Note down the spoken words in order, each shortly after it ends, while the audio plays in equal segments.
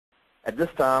At this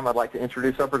time, I'd like to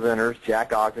introduce our presenters,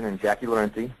 Jack Ogden and Jackie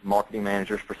Laurenti, Marketing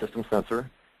Managers for System Sensor.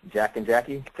 Jack and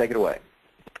Jackie, take it away.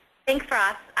 Thanks,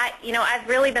 Ross. I've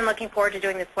really been looking forward to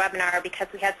doing this webinar because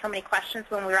we had so many questions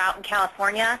when we were out in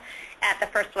California at the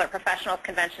First Alert Professionals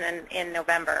Convention in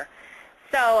November.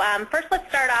 So first, let's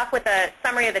start off with a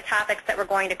summary of the topics that we're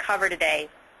going to cover today.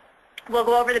 We'll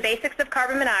go over the basics of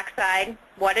carbon monoxide,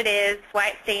 what it is, why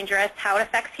it's dangerous, how it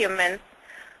affects humans.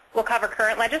 We'll cover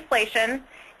current legislation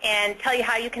and tell you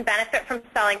how you can benefit from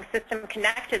selling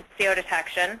system-connected CO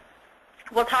detection.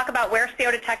 We'll talk about where CO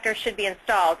detectors should be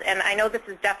installed, and I know this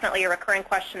is definitely a recurring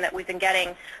question that we've been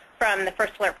getting from the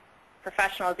First Alert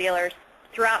professional dealers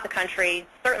throughout the country,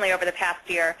 certainly over the past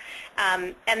year.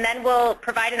 And then we'll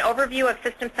provide an overview of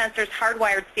System Sensor's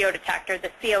hardwired CO detector, the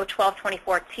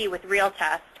CO1224T with real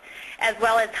test, as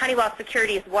well as Honeywell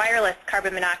Security's wireless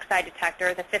carbon monoxide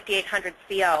detector, the 5800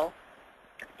 CO.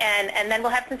 And then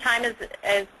we'll have some time,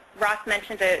 as Ross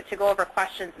mentioned, to go over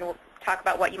questions, and we'll talk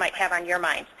about what you might have on your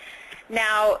mind.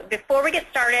 Now, before we get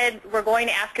started, we're going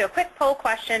to ask you a quick poll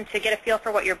question to get a feel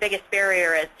for what your biggest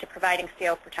barrier is to providing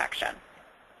CO protection.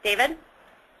 David?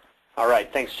 All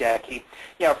right, thanks, Jackie.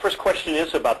 Yeah, our first question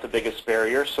is about the biggest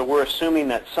barrier. So we're assuming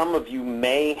that some of you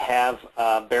may have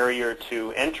a barrier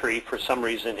to entry for some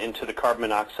reason into the carbon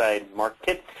monoxide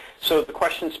market. So the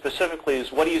question specifically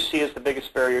is, what do you see as the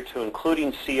biggest barrier to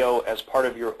including CO as part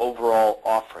of your overall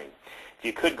offering? If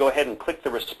you could go ahead and click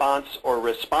the response or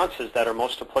responses that are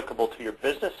most applicable to your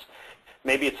business.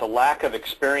 Maybe it's a lack of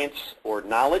experience or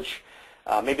knowledge.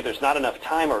 Maybe there's not enough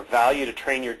time or value to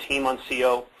train your team on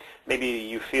CO. Maybe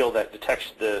you feel that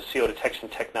the CO detection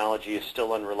technology is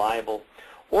still unreliable.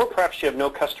 Or perhaps you have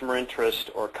no customer interest,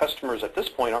 or customers at this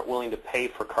point aren't willing to pay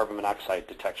for carbon monoxide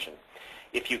detection.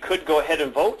 If you could go ahead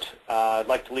and vote, I'd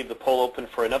like to leave the poll open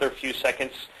for another few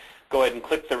seconds. Go ahead and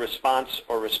click the response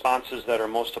or responses that are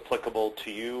most applicable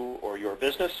to you or your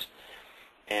business.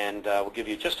 And we'll give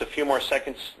you just a few more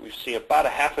seconds. We see about a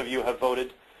half of you have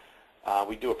voted.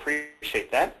 We do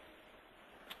appreciate that.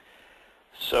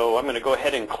 So I'm going to go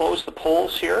ahead and close the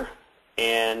polls here.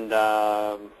 And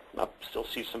I still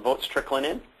see some votes trickling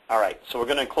in. All right, so we're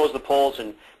going to close the polls.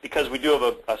 And because we do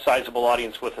have a sizable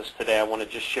audience with us today, I want to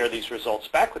just share these results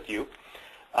back with you.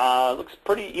 Looks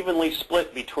pretty evenly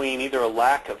split between either a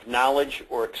lack of knowledge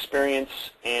or experience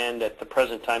and at the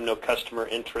present time no customer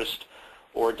interest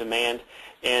or demand.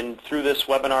 And through this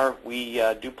webinar we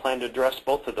do plan to address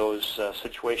both of those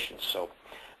situations. So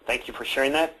thank you for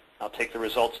sharing that. I'll take the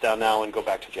results down now and go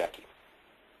back to Jackie.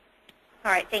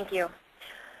 All right, thank you.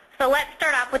 So let's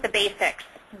start off with the basics.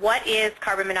 What is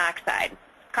carbon monoxide?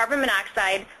 Carbon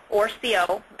monoxide, or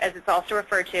CO as it's also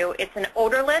referred to, it's an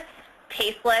odorless,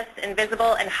 tasteless,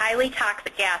 invisible, and highly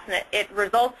toxic gas, and it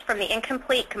results from the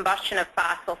incomplete combustion of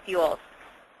fossil fuels.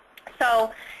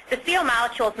 So the CO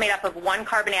molecule is made up of one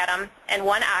carbon atom and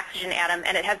one oxygen atom,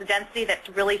 and it has a density that's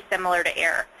really similar to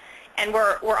air. And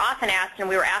we're often asked, and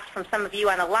we were asked from some of you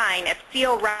on the line, if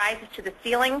CO rises to the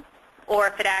ceiling or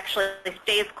if it actually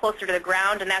stays closer to the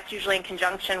ground, and that's usually in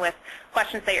conjunction with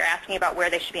questions that you're asking about where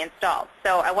they should be installed.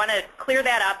 So I want to clear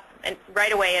that up and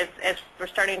right away as we're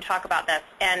starting to talk about this.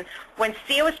 And when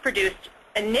CO is produced,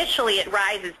 initially it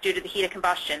rises due to the heat of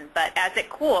combustion, but as it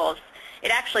cools,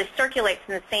 it actually circulates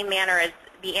in the same manner as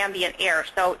the ambient air.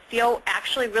 So CO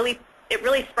actually really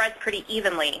spreads pretty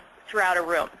evenly throughout a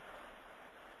room.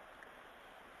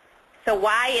 So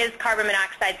why is carbon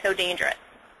monoxide so dangerous?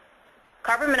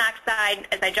 Carbon monoxide,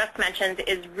 as I just mentioned,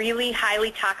 is really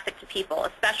highly toxic to people,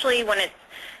 especially when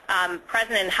it's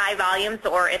present in high volumes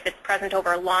or if it's present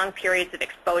over long periods of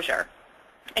exposure.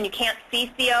 And you can't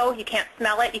see CO, you can't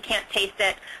smell it, you can't taste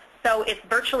it, so it's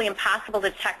virtually impossible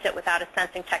to detect it without a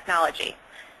sensing technology.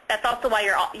 That's also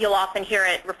why you'll often hear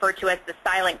it referred to as the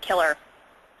silent killer.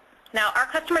 Now, our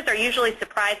customers are usually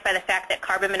surprised by the fact that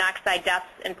carbon monoxide deaths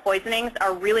and poisonings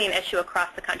are really an issue across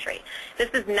the country. This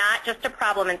is not just a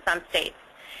problem in some states.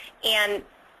 And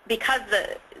because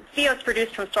the CO is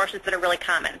produced from sources that are really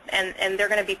common, and they're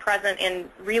going to be present in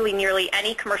really nearly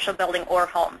any commercial building or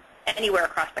home, anywhere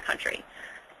across the country.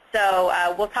 So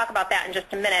we'll talk about that in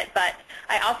just a minute, but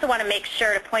I also want to make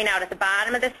sure to point out at the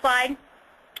bottom of this slide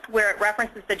where it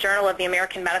references the Journal of the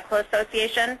American Medical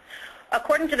Association.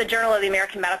 According to the Journal of the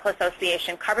American Medical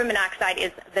Association, carbon monoxide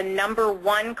is the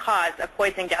 #1 cause of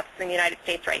poisoning deaths in the United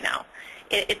States right now.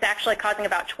 It's actually causing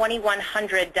about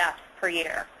 2,100 deaths per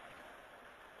year.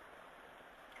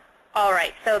 All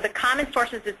right, so the common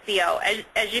sources of CO,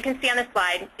 as you can see on the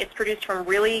slide, it's produced from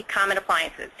really common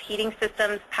appliances, heating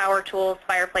systems, power tools,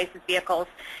 fireplaces, vehicles.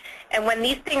 And when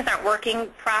these things aren't working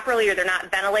properly or they're not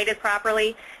ventilated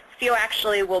properly, CO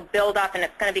actually will build up and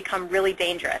it's going to become really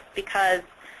dangerous because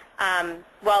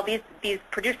well, these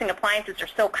producing appliances are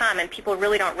so common, people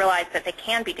really don't realize that they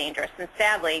can be dangerous, and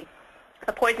sadly,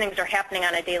 the poisonings are happening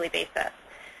on a daily basis.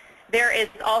 There is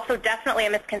also definitely a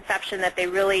misconception that they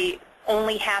really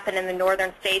only happen in the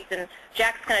northern states, and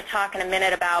Jack's going to talk in a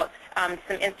minute about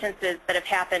some instances that have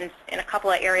happened in a couple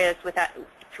of areas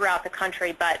throughout the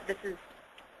country, but this is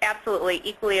absolutely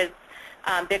equally as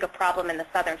big a problem in the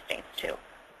southern states too.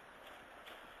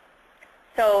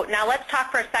 So now let's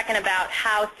talk for a second about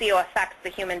how CO affects the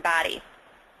human body.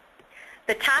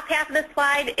 The top half of the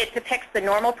slide, it depicts the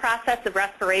normal process of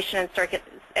respiration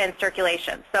and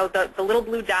circulation. So the little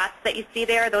blue dots that you see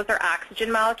there, those are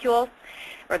oxygen molecules,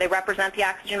 or they represent the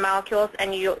oxygen molecules,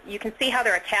 and you can see how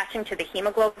they're attaching to the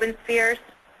hemoglobin spheres.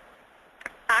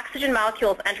 Oxygen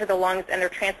molecules enter the lungs and they're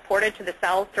transported to the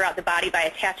cells throughout the body by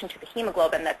attaching to the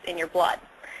hemoglobin that's in your blood.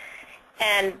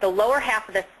 And the lower half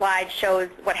of this slide shows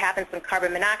what happens when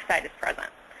carbon monoxide is present.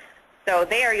 So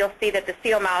there you'll see that the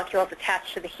CO molecules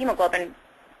attach to the hemoglobin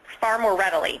far more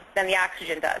readily than the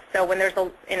oxygen does. So when there's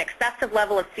an excessive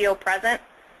level of CO present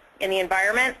in the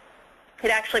environment, it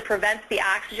actually prevents the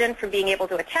oxygen from being able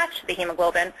to attach to the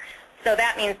hemoglobin. So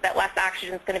that means that less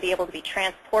oxygen is going to be able to be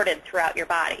transported throughout your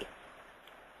body.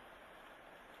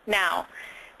 Now,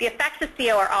 the effects of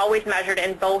CO are always measured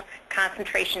in both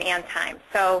concentration and time.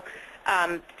 So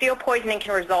CO poisoning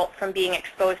can result from being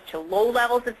exposed to low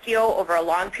levels of CO over a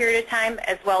long period of time,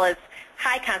 as well as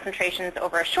high concentrations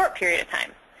over a short period of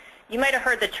time. You might have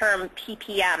heard the term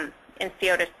ppm in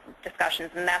CO discussions,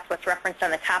 and that's what's referenced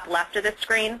on the top left of the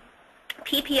screen.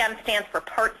 ppm stands for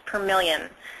parts per million.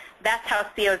 That's how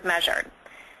CO is measured.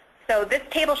 So this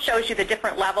table shows you the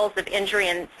different levels of injury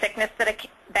and sickness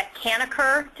that can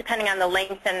occur depending on the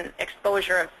length and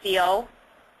exposure of CO.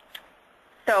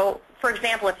 So, for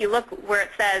example, if you look where it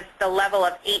says the level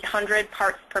of 800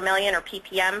 parts per million, or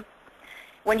ppm,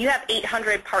 when you have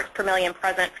 800 parts per million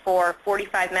present for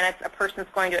 45 minutes, a person's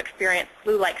going to experience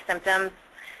flu-like symptoms,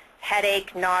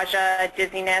 headache, nausea,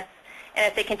 dizziness, and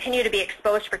if they continue to be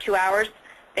exposed for 2 hours,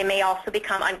 they may also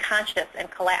become unconscious and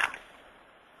collapse.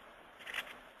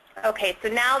 Okay, so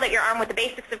now that you're armed with the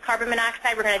basics of carbon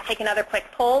monoxide, we're going to take another quick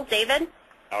poll. David?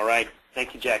 All right.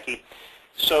 Thank you, Jackie.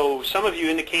 So some of you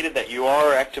indicated that you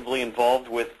are actively involved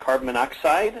with carbon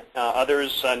monoxide.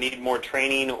 Others need more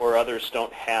training, or others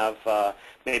don't have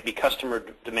maybe customer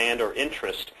demand or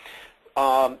interest.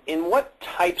 In what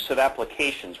types of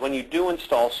applications, when you do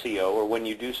install CO or when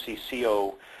you do see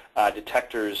CO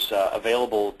detectors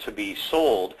available to be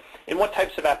sold, in what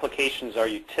types of applications are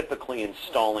you typically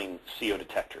installing CO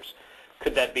detectors?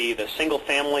 Could that be the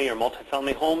single-family or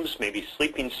multifamily homes, maybe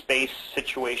sleeping space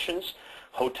situations,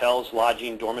 hotels,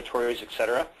 lodging, dormitories,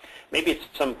 etc.? Maybe it's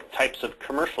some types of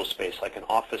commercial space like an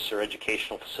office or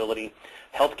educational facility,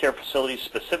 healthcare facilities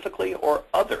specifically, or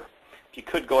other. If you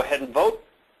could go ahead and vote,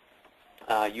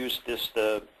 use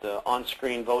the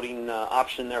on-screen voting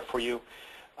option there for you.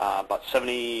 About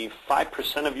 75%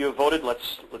 of you have voted.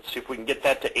 Let's see if we can get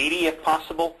that to 80 if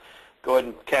possible. Go ahead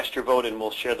and cast your vote and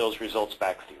we'll share those results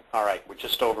back with you. All right, we're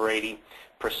just over 80%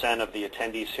 of the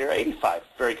attendees here. 85,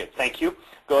 very good, thank you.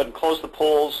 Go ahead and close the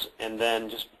polls, and then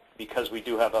just because we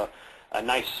do have a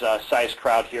nice sized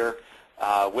crowd here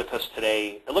with us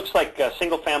today, it looks like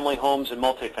single-family homes and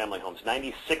multifamily homes.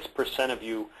 96% of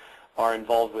you are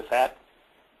involved with that.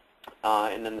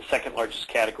 And then the second largest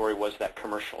category was that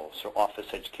commercial, so office,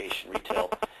 education, retail,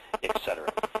 etc.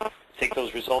 Take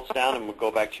those results down and we'll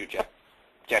go back to you,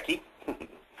 Jackie.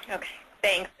 Okay,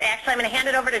 thanks. Actually, I'm going to hand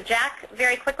it over to Jack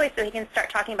very quickly so he can start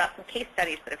talking about some case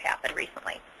studies that have happened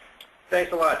recently.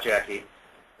 Thanks a lot, Jackie.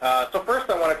 So first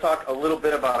I want to talk a little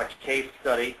bit about a case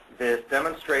study that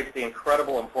demonstrates the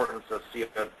incredible importance of CO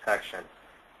detection.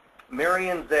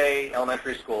 Marion Zay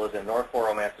Elementary School is in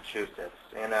Northborough, Massachusetts.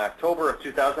 In October of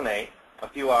 2008, a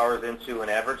few hours into an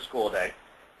average school day,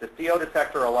 the CO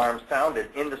detector alarm sounded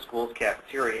in the school's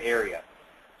cafeteria area.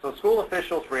 So school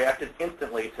officials reacted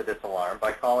instantly to this alarm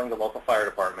by calling the local fire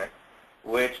department,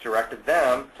 which directed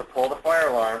them to pull the fire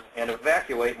alarms and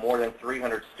evacuate more than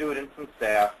 300 students and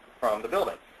staff from the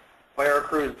building. Fire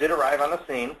crews did arrive on the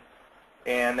scene,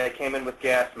 and they came in with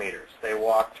gas meters. They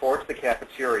walked towards the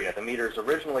cafeteria. The meters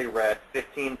originally read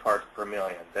 15 parts per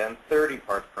million, then 30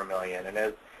 parts per million, and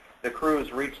as the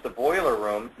crews reached the boiler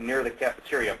room near the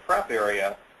cafeteria prep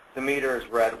area, the meters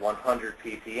read 100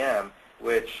 ppm,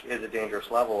 which is a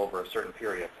dangerous level over a certain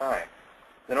period of time.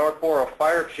 The Northborough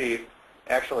fire chief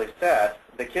actually said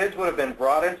the kids would have been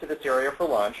brought into this area for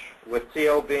lunch. With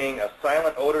CO being a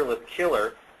silent, odorless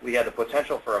killer, we had the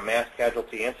potential for a mass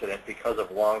casualty incident because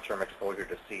of long-term exposure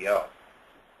to CO.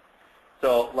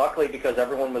 So luckily, because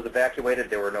everyone was evacuated,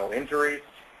 there were no injuries,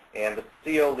 and the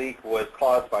CO leak was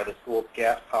caused by the school's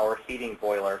gas-powered heating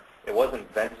boiler. It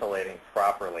wasn't ventilating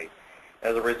properly.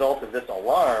 As a result of this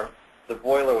alarm, the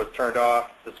boiler was turned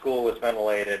off, the school was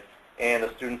ventilated, and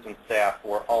the students and staff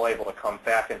were all able to come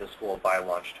back into school by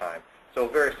lunchtime. So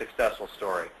a very successful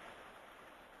story.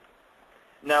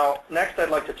 Now, next I'd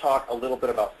like to talk a little bit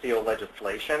about CO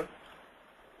legislation.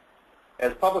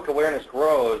 As public awareness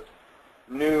grows,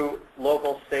 new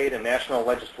local, state, and national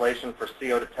legislation for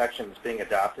CO detection is being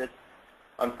adopted.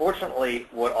 Unfortunately,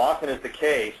 what often is the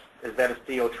case is that a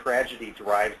CO tragedy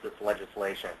drives this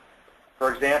legislation.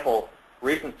 For example,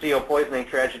 recent CO poisoning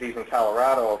tragedies in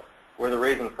Colorado were the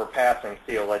reason for passing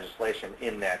CO legislation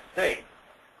in that state.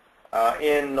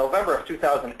 In November of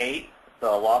 2008, the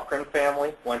Lofgren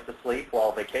family went to sleep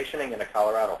while vacationing in a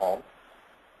Colorado home.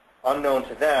 Unknown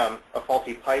to them, a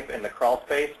faulty pipe in the crawl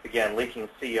space began leaking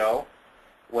CO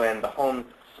when the home's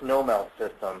snow melt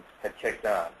system had kicked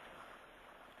on.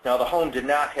 Now, the home did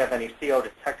not have any CO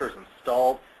detectors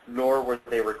installed, nor were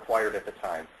they required at the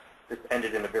time. This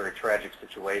ended in a very tragic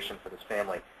situation for this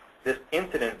family. This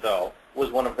incident, though,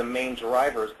 was one of the main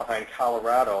drivers behind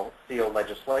Colorado CO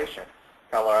legislation.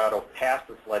 Colorado passed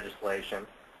this legislation,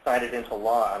 signed it into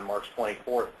law on March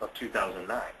 24th of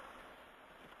 2009.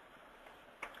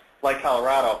 Like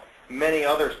Colorado, many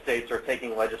other states are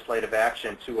taking legislative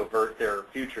action to avert their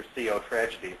future CO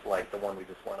tragedies like the one we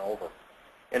just went over.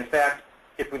 In fact,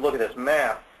 if we look at this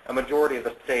map, a majority of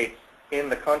the states in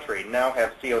the country now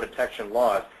have CO detection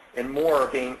laws, and more are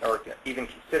being, or even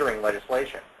considering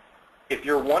legislation. If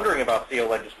you're wondering about CO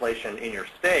legislation in your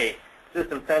state,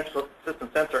 System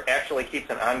Sensor actually keeps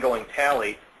an ongoing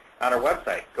tally on our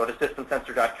website. Go to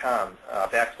systemsensor.com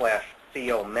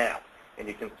 /CO map, and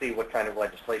you can see what kind of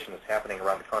legislation is happening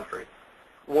around the country.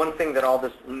 One thing that all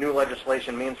this new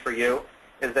legislation means for you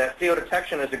is that CO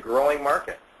detection is a growing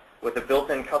market with a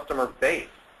built-in customer base.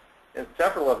 In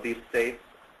several of these states,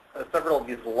 several of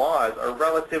these laws are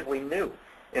relatively new.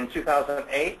 In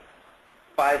 2008,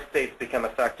 5 states became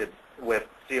affected with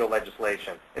CO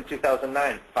legislation. In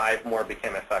 2009, 5 more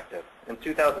became effective. In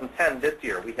 2010, this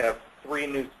year, we have 3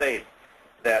 new states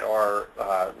that are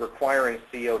requiring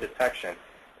CO detection.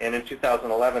 And in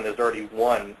 2011, there's already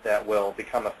 1 that will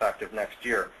become effective next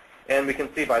year. And we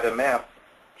can see by the map,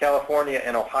 California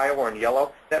and Ohio are in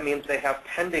yellow. That means they have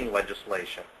pending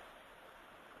legislation.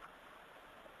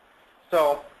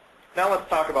 So now let's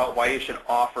talk about why you should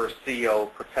offer CO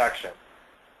protection.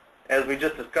 As we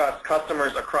just discussed,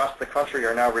 customers across the country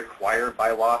are now required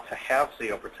by law to have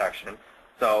CO protection,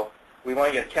 so we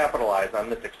want you to capitalize on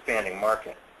this expanding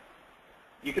market.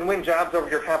 You can win jobs over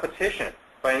your competition.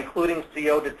 By including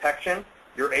CO detection,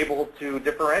 you're able to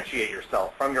differentiate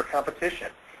yourself from your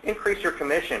competition, increase your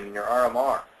commission in your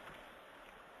RMR,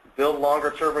 build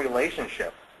longer-term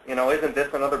relationships. You know, isn't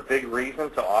this another big reason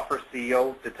to offer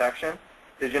CO detection?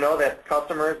 Did you know that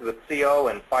customers with CO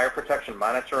and fire protection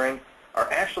monitoring are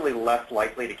actually less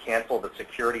likely to cancel the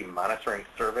security monitoring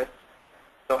service?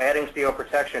 So adding CO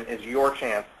protection is your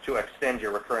chance to extend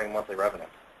your recurring monthly revenue.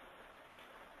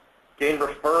 Gain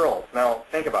referrals. Now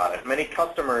think about it. Many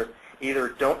customers either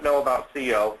don't know about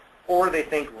CO or they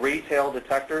think retail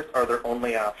detectors are their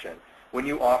only option. When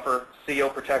you offer CO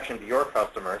protection to your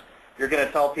customers, you're going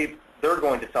to tell people, they're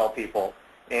going to tell people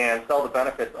and sell the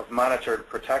benefits of monitored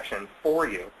protection for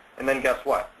you. And then guess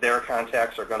what? Their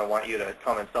contacts are going to want you to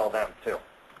come and sell them too.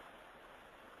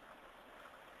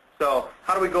 So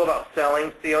how do we go about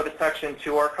selling CO detection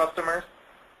to our customers?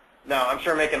 Now, I'm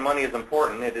sure making money is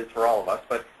important. It is for all of us.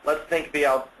 But let's think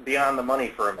beyond the money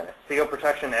for a minute. CO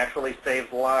protection actually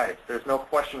saves lives. There's no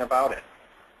question about it.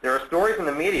 There are stories in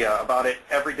the media about it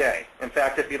every day. In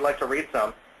fact, if you'd like to read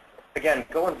some, again,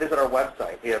 go and visit our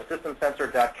website. We have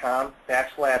systemsensor.com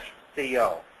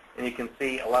 /CO. And you can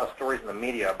see a lot of stories in the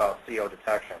media about CO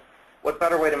detection. What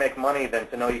better way to make money than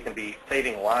to know you can be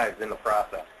saving lives in the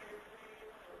process?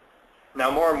 Now,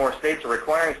 more and more states are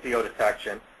requiring CO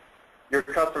detection. Your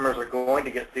customers are going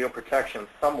to get CO protection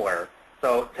somewhere,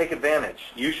 so take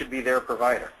advantage. You should be their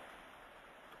provider.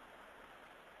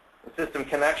 The system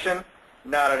connection,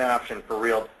 not an option for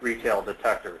real retail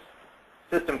detectors.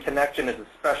 System connection is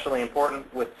especially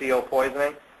important with CO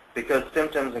poisoning because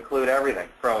symptoms include everything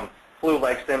from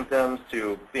flu-like symptoms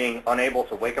to being unable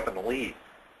to wake up and leave.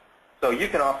 So you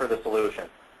can offer the solution.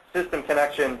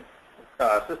 System-connected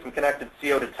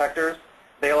CO detectors,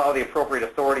 they allow the appropriate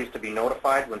authorities to be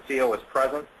notified when CO is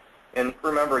present. And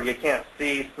remember, you can't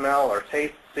see, smell, or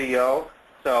taste CO,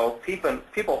 so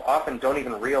people often don't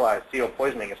even realize CO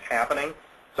poisoning is happening.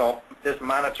 So this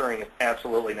monitoring is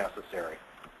absolutely necessary.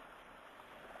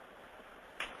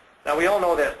 Now, we all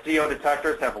know that CO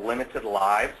detectors have limited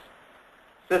lives.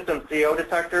 System CO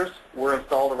detectors were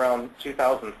installed around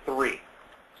 2003.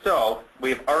 So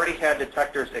we've already had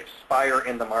detectors expire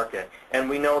in the market, and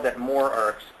we know that more are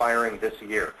expiring this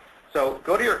year. So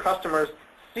go to your customers,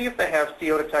 see if they have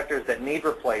CO detectors that need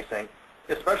replacing,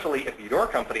 especially if your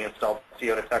company installed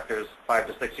CO detectors 5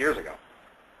 to 6 years ago.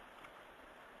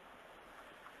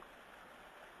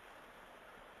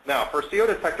 Now, for CO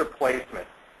detector placement,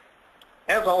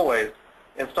 as always,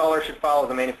 installers should follow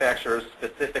the manufacturer's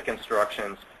specific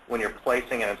instructions when you're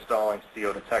placing and installing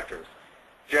CO detectors.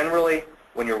 Generally,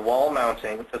 when you're wall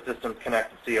mounting a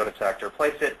system-connected CO detector,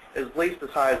 place it at least as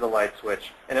high as the light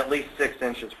switch and at least 6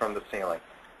 inches from the ceiling.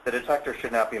 The detector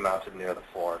should not be mounted near the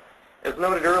floor. As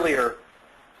noted earlier,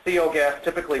 CO gas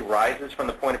typically rises from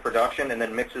the point of production and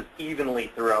then mixes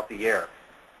evenly throughout the air.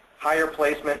 Higher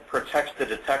placement protects the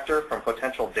detector from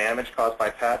potential damage caused by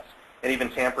pets and even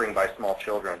tampering by small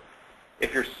children.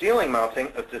 If you're ceiling mounting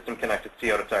a system-connected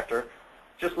CO detector,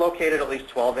 just locate it at least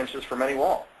 12 inches from any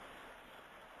wall.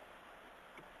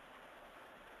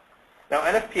 Now,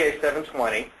 NFPA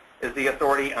 720 is the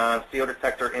authority on CO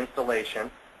detector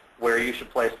installation where you should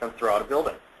place them throughout a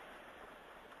building.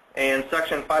 In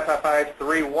Section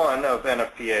 55531 of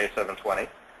NFPA 720,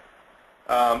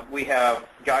 we have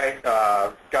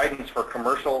guidance for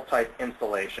commercial type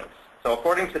installations. So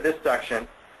according to this section,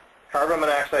 carbon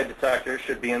monoxide detectors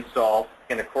should be installed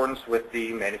in accordance with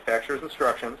the manufacturer's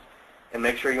instructions, and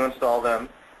make sure you install them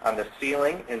on the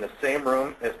ceiling in the same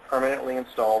room as permanently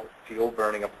installed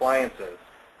fuel-burning appliances,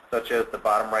 such as the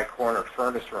bottom right corner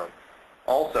furnace room.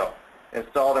 Also,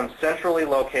 install them centrally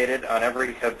located on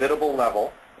every habitable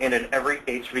level and in every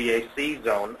HVAC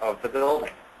zone of the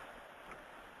building.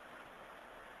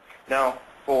 Now,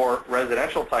 for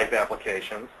residential type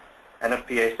applications,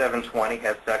 NFPA 720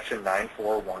 has Section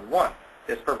 9411.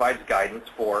 This provides guidance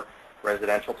for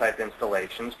residential type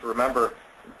installations. Remember,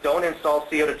 don't install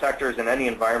CO detectors in any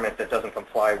environment that doesn't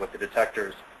comply with the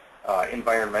detector's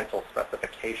environmental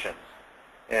specifications.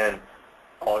 And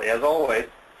as always,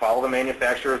 follow the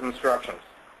manufacturer's instructions.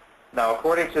 Now,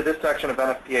 according to this section of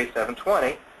NFPA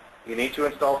 720, you need to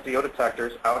install CO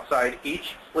detectors outside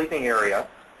each sleeping area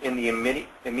in the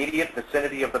immediate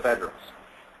vicinity of the bedrooms.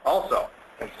 Also,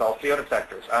 install CO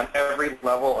detectors on every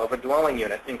level of a dwelling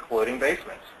unit, including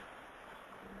basements.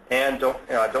 And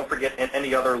don't forget in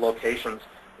any other locations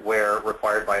where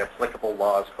required by applicable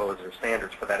laws, codes, or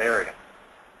standards for that area.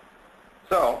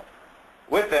 So,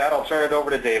 with that, I'll turn it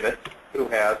over to David, who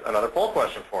has another poll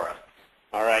question for us.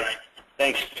 All right.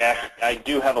 Thanks, Jack. I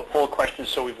do have a poll question.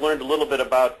 So we've learned a little bit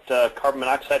about carbon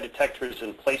monoxide detectors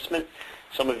and placement.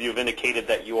 Some of you have indicated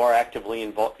that you are actively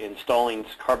installing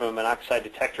carbon monoxide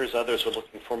detectors. Others are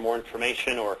looking for more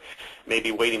information or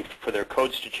maybe waiting for their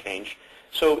codes to change.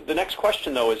 So the next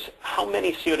question, though, is how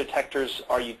many CO detectors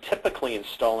are you typically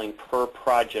installing per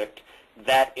project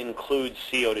that includes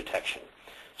CO detection?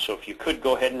 So if you could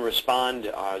go ahead and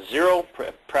respond 0,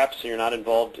 perhaps you're not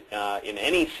involved in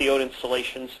any CO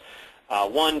installations,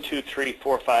 1, 2, 3,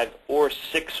 4, 5, or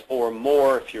 6 or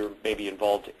more if you're maybe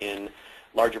involved in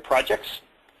larger projects.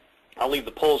 I'll leave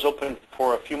the polls open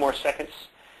for a few more seconds,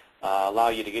 allow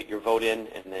you to get your vote in,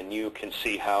 and then you can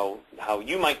see how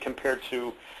you might compare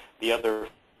to the other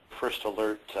first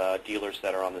alert dealers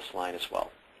that are on this line as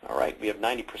well. All right, we have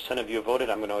 90% of you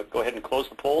voted. I'm going to go ahead and close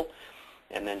the poll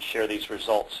and then share these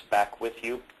results back with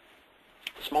you.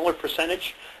 A smaller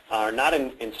percentage are not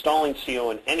installing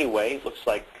CO in any way. Looks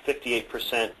like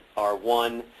 58% are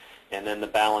 1, and then the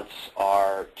balance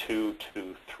are 2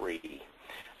 to 3.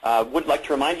 Would like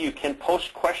to remind you, you can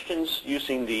post questions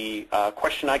using the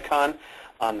question icon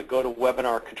on the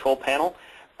GoToWebinar control panel.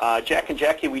 Jack and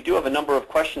Jackie, we do have a number of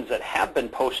questions that have been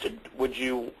posted. Would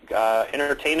you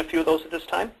entertain a few of those at this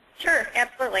time? Sure,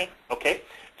 absolutely. Okay.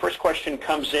 First question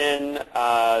comes in.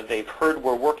 They've heard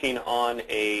we're working on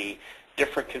a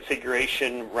different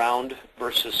configuration, round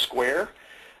versus square,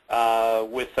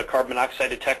 with a carbon monoxide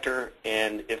detector.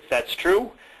 And if that's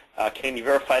true, can you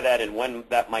verify that and when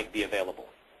that might be available?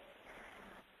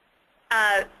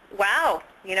 Wow,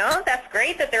 that's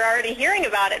great that they're already hearing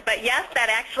about it. But yes, that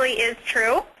actually is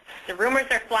true. The rumors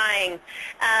are flying.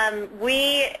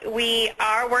 We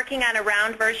are working on a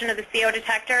round version of the CO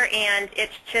detector, and it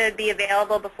should be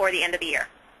available before the end of the year.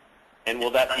 And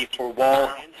will that be for wall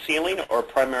and ceiling or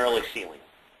primarily ceiling?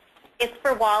 It's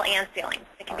for wall and ceiling.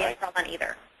 It can be installed on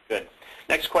either. Good.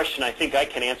 Next question I think I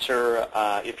can answer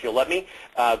if you'll let me.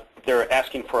 They're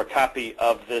asking for a copy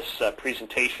of this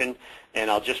presentation,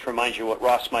 and I'll just remind you what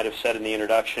Ross might have said in the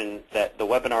introduction, that the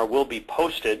webinar will be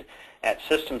posted at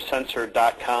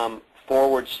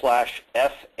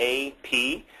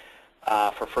systemsensor.com/FAP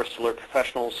for First Alert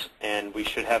professionals, and we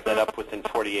should have that up within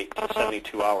 48 to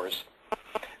 72 hours.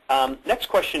 Next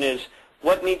question is,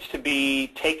 what needs to be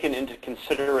taken into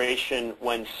consideration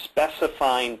when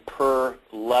specifying per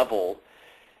level,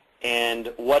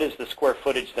 and what is the square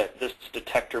footage that this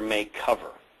detector may cover?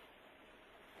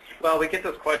 Well, we get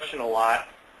this question a lot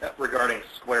regarding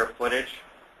square footage,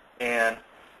 and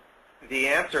the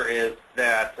answer is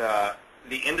that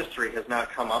the industry has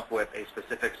not come up with a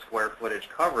specific square footage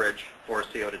coverage for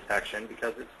CO detection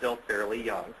because it's still fairly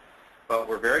young. But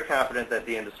we're very confident that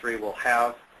the industry will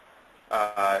have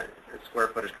square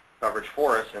footage coverage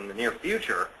for us in the near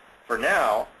future. For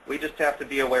now, we just have to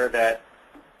be aware that,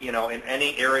 in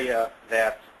any area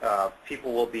that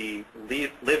people will be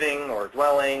living or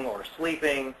dwelling or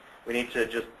sleeping, we need to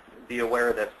just be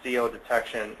aware that CO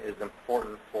detection is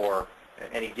important for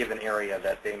any given area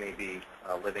that they may be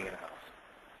living in a house.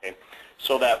 Okay.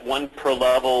 So that one per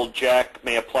level, Jack,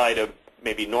 may apply to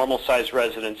maybe normal-sized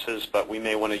residences, but we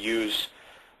may want to use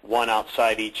one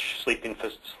outside each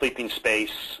sleeping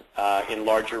space in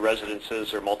larger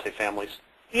residences or multifamilies?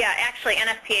 Yeah, actually,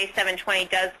 NFPA 720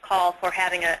 does call for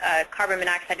having a carbon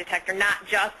monoxide detector not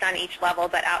just on each level,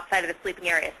 but outside of the sleeping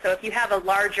area. So if you have a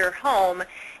larger home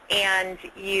and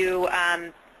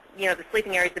the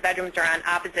sleeping areas, the bedrooms are on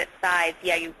opposite sides,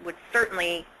 yeah, you would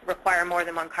certainly require more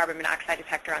than one carbon monoxide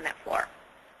detector on that floor.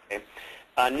 Okay.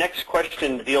 Next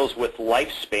question deals with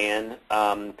lifespan.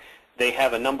 They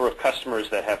have a number of customers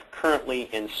that have currently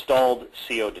installed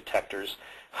CO detectors.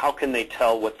 How can they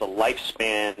tell what the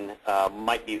lifespan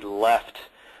might be left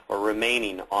or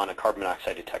remaining on a carbon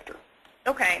monoxide detector?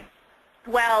 Okay.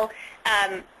 Well,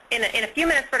 in a few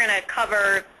minutes we're going to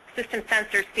cover System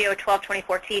Sensor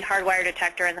CO1224T hardwire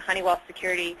detector and the Honeywell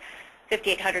Security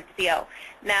 5800 CO.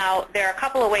 Now, there are a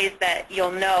couple of ways that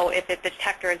you'll know if the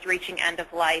detector is reaching end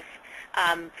of life.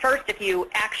 First, if you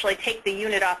actually take the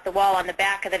unit off the wall on the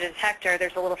back of the detector,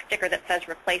 there's a little sticker that says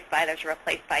replace by. There's a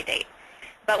replace by date.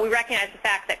 But we recognize the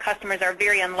fact that customers are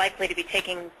very unlikely to be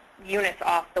taking units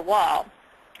off the wall.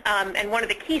 And one of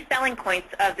the key selling points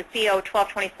of the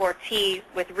CO1224T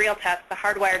with RealTest, the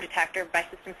hardwire detector by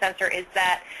System Sensor, is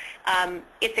that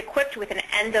it's equipped with an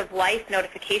end-of-life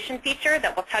notification feature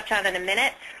that we'll touch on in a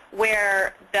minute,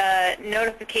 where the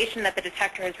notification that the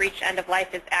detector has reached end of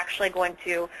life is actually going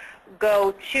to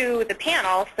go to the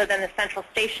panel, so then the central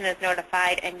station is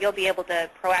notified and you'll be able to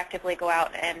proactively go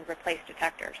out and replace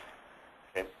detectors.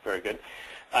 Okay, very good.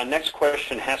 Next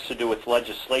question has to do with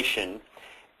legislation.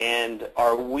 And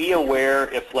are we aware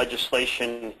if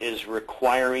legislation is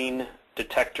requiring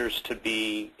detectors to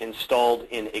be installed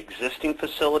in existing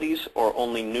facilities or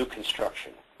only new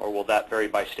construction? Or will that vary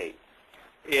by state?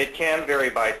 It can vary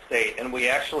by state, and we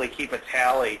actually keep a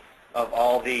tally of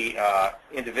all the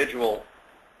individual,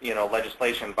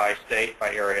 legislation by state,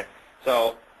 by area.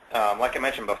 So, like I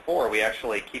mentioned before, we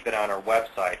actually keep it on our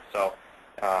website. So,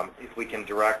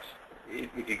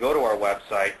 if you go to our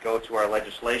website, go to our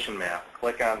legislation map,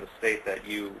 click on the state that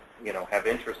you have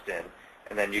interest in,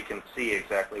 and then you can see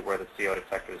exactly where the CO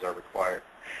detectors are required.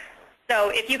 So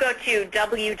if you go to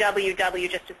www,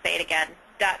 just to say it again,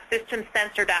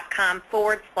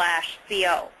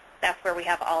 .systemsensor.com/CO, that's where we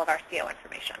have all of our CO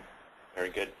information. Very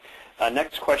good.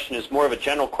 Next question is more of a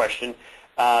general question.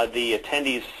 The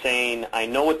attendee is saying, I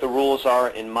know what the rules are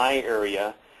in my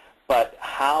area, but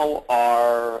how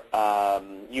are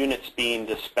units being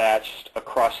dispatched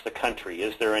across the country?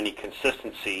 Is there any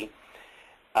consistency?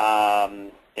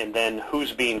 And then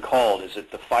who's being called? Is it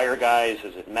the fire guys?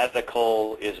 Is it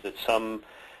medical? Is it some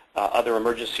other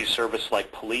emergency service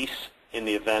like police in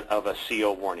the event of a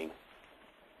CO warning?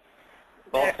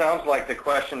 Well, it sounds like the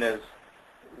question is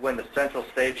when the central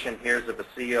station hears of a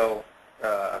CO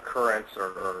occurrence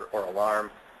or alarm,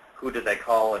 who do they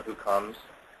call and who comes?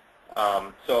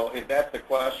 So if that's the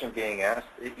question being asked,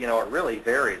 it really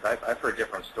varies. I've heard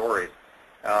different stories.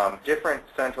 Different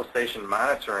central station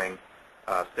monitoring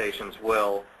stations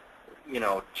will,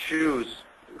 choose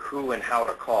who and how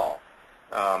to call.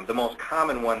 The most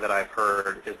common one that I've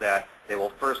heard is that they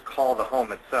will first call the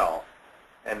home itself,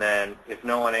 and then if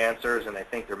no one answers and they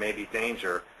think there may be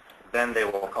danger, then they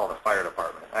will call the fire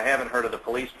department. I haven't heard of the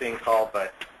police being called,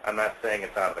 but I'm not saying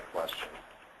it's out of the question.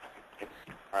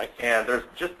 All right. And there's,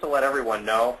 just to let everyone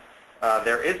know,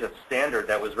 there is a standard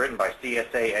that was written by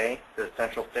CSAA, the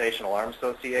Central Station Alarm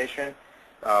Association,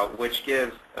 which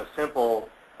gives a simple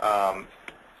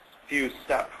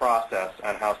few-step process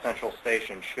on how central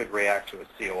stations should react to a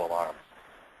CO alarm.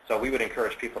 So we would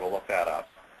encourage people to look that up.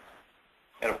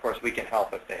 And of course, we can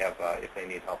help if they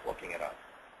need help looking it up.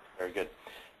 Very good.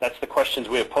 That's the questions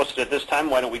we have posted at this time.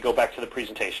 Why don't we go back to the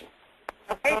presentation?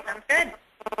 Okay, sounds good.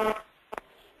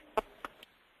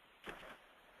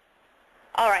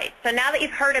 All right, so now that you've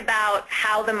heard about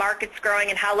how the market's growing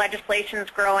and how legislation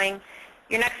is growing,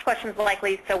 your next question is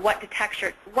likely, so what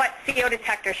CO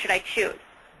detector should I choose?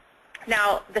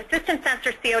 Now, the system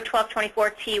sensor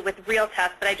CO1224T with real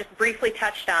test that I just briefly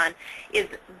touched on is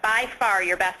by far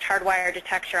your best hardwire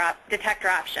detector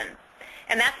option.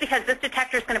 And that's because this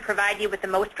detector is going to provide you with the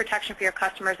most protection for your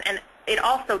customers, and it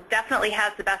also definitely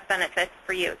has the best benefits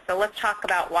for you. So let's talk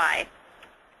about why.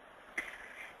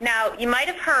 Now, you might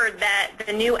have heard that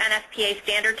the new NFPA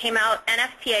standard came out,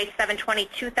 NFPA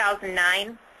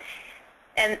 720-2009,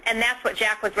 and that's what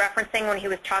Jack was referencing when he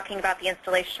was talking about the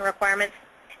installation requirements.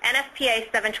 NFPA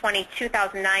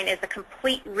 720-2009 is a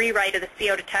complete rewrite of the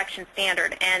CO detection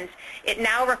standard, and it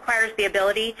now requires the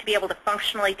ability to be able to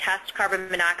functionally test carbon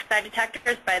monoxide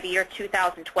detectors by the year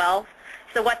 2012.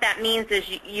 So what that means is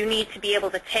you need to be able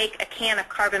to take a can of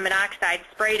carbon monoxide,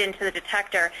 spray it into the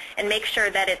detector, and make sure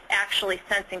that it's actually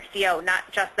sensing CO,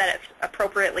 not just that it's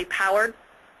appropriately powered.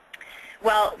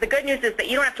 Well, the good news is that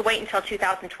you don't have to wait until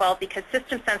 2012 because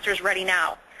System Sensor is ready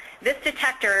now. This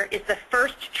detector is the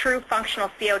first true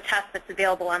functional CO test that's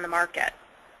available on the market.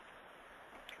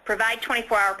 Provide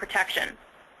 24-hour protection.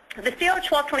 The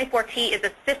CO1224T is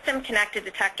a system-connected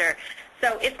detector,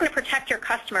 so it's going to protect your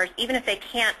customers even if they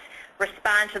can't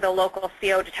respond to the local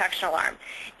CO detection alarm.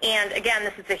 And again,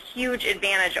 this is a huge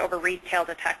advantage over retail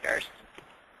detectors.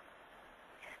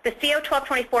 The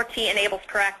CO1224T enables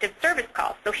proactive service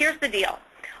calls. So here's the deal.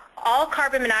 All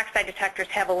carbon monoxide detectors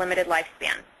have a limited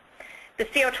lifespan. The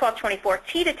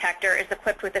CO1224T detector is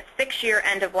equipped with a 6-year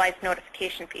end-of-life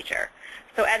notification feature.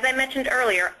 So as I mentioned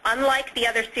earlier, unlike the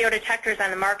other CO detectors on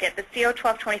the market, the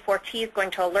CO1224T is going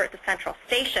to alert the central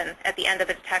station at the end of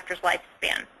the detector's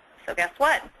lifespan. So guess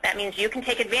what? That means you can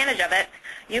take advantage of it.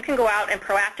 You can go out and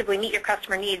proactively meet your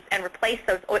customer needs and replace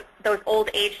those old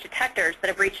age detectors that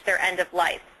have reached their end of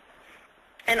life.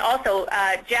 And also,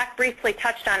 Jack briefly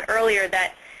touched on earlier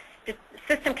that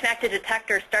system-connected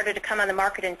detectors started to come on the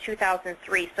market in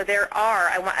 2003. So there are,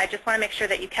 I just want to make sure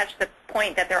that you catch the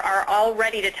point that there are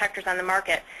already detectors on the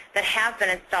market that have been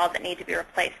installed that need to be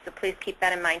replaced. So please keep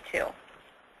that in mind too.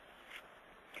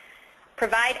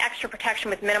 Provide extra protection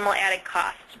with minimal added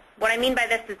cost. What I mean by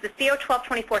this is the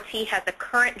CO1224T has a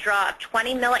current draw of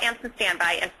 20 milliamps in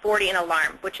standby and 40 in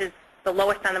alarm, which is the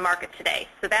lowest on the market today.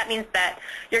 So that means that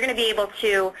you're going to be able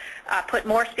to put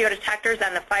more CO detectors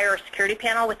on the fire or security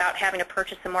panel without having to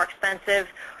purchase a more expensive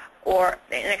or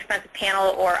an expensive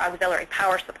panel or auxiliary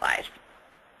power supplies.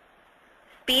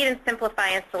 Speed and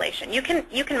simplify installation. You can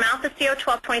mount the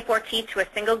CO1224T to a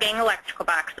single gang electrical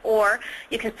box, or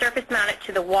you can surface mount it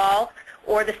to the wall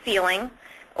or the ceiling,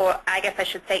 or I guess I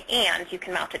should say, and you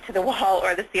can mount it to the wall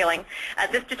or the ceiling.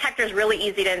 This detector is really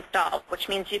easy to install, which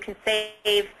means you can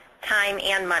save time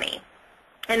and money.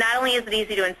 And not only is it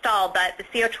easy to install, but the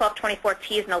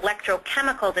CO1224T is an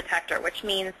electrochemical detector, which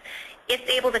means it's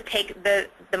able to take the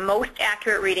most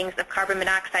accurate readings of carbon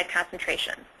monoxide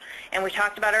concentrations. And we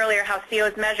talked about earlier how CO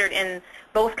is measured in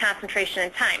both concentration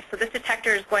and time. So this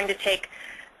detector is going to take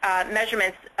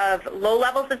measurements of low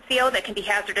levels of CO that can be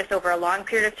hazardous over a long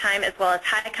period of time, as well as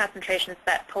high concentrations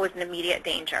that pose an immediate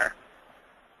danger.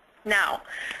 Now,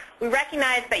 we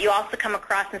recognize that you also come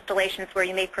across installations where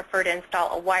you may prefer to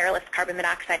install a wireless carbon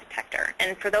monoxide detector.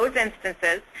 And for those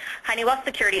instances, Honeywell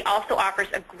Security also offers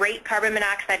a great carbon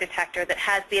monoxide detector that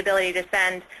has the ability to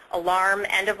send alarm,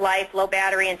 end-of-life, low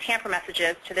battery, and tamper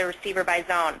messages to the receiver by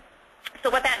zone. So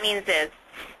what that means is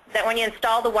that when you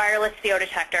install the wireless CO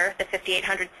detector, the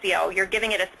 5800 CO, you're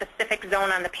giving it a specific zone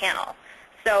on the panel.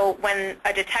 So when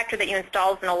a detector that you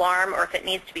install is an alarm or if it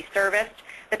needs to be serviced,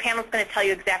 the panel is going to tell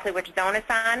you exactly which zone it's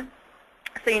on,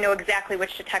 so you know exactly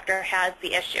which detector has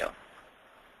the issue.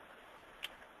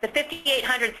 The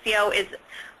 5800 CO is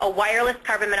a wireless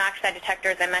carbon monoxide detector,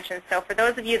 as I mentioned. So for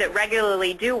those of you that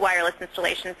regularly do wireless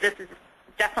installations, this is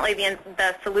definitely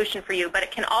the solution for you. But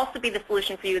it can also be the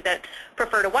solution for you that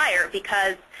prefer to wire,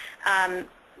 because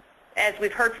as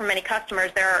we've heard from many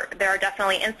customers, there are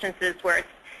definitely instances where it's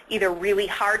either really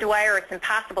hard to wire or it's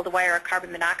impossible to wire a carbon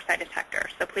monoxide detector.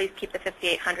 So please keep the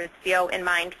 5800 CO in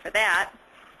mind for that.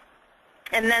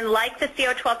 And then like the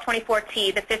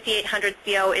CO1224T, the 5800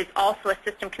 CO is also a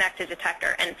system-connected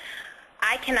detector. And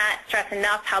I cannot stress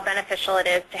enough how beneficial it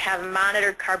is to have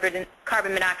monitored carbon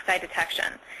monoxide detection.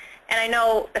 And I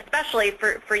know, especially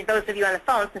for those of you on the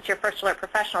phone, since you're First Alert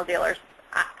Professional dealers,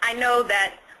 I know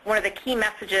that one of the key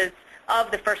messages of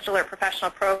the First Alert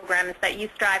Professional program is that you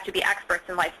strive to be experts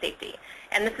in life safety.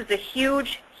 And this is a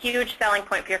huge, huge selling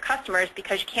point for your customers,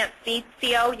 because you can't see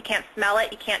CO, you can't smell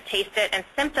it, you can't taste it, and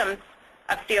symptoms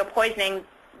of CO poisoning,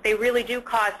 they really do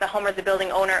cause the home or the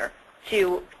building owner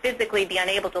to physically be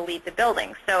unable to leave the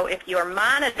building. So if you have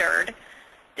monitored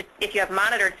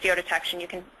CO detection, you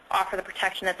can offer the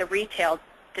protection that the retail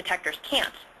detectors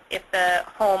can't if the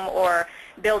home or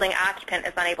building occupant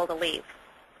is unable to leave.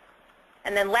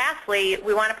 And then lastly,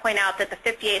 we want to point out that the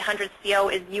 5800 CO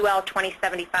is UL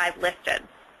 2075 listed.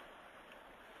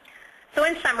 So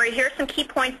in summary, here are some key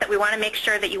points that we want to make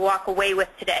sure that you walk away with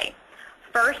today.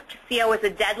 First, CO is a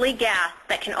deadly gas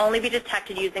that can only be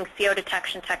detected using CO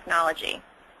detection technology.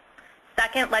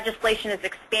 Second, legislation is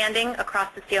expanding across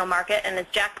the CO market, and as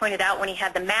Jack pointed out when he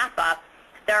had the map up,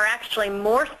 there are actually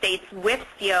more states with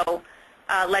CO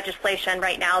legislation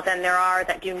right now than there are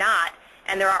that do not,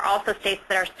 and there are also states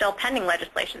that are still pending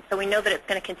legislation, so we know that it's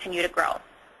going to continue to grow.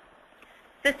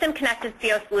 System-connected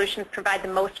CO solutions provide the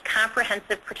most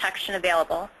comprehensive protection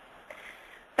available.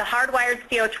 The hardwired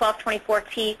CO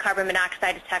 1224T carbon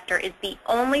monoxide detector is the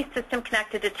only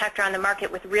system-connected detector on the market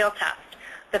with real test,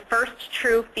 the first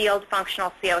true field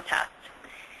functional CO test.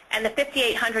 And the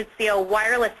 5800 CO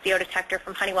wireless CO detector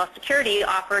from Honeywell Security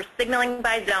offers signaling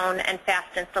by zone and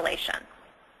fast installation.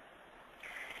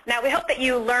 Now, we hope that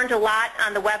you learned a lot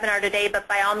on the webinar today, but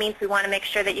by all means, we want to make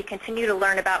sure that you continue to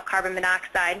learn about carbon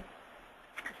monoxide.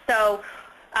 So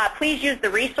please use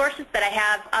the resources that I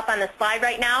have up on the slide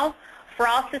right now. For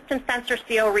all system sensor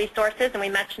CO resources, and we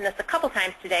mentioned this a couple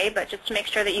times today, but just to make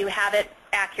sure that you have it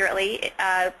accurately,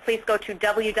 please go to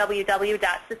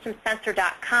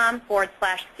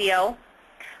www.systemsensor.com/CO.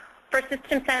 For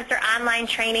System Sensor online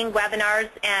training, webinars,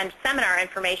 and seminar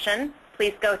information,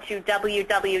 please go to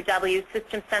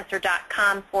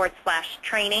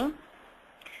www.systemsensor.com/training.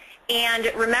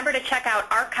 And remember to check out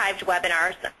archived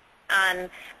webinars on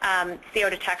CO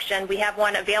detection. We have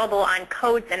one available on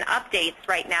codes and updates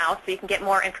right now, so you can get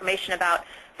more information about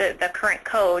the current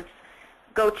codes.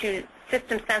 Go to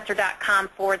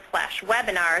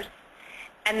systemsensor.com/webinars.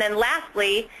 And then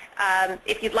lastly,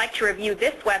 if you'd like to review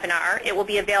this webinar, it will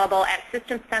be available at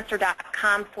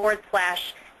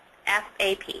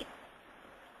systemsensor.com/FAP.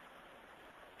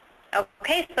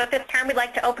 Okay, so at this time we'd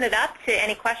like to open it up to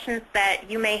any questions that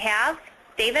you may have.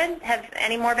 David, have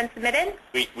any more been submitted?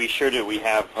 We sure do. We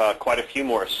have quite a few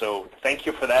more, so thank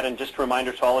you for that. And just a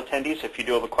reminder to all attendees, if you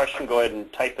do have a question, go ahead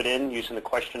and type it in using the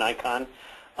question icon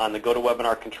on the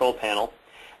GoToWebinar control panel.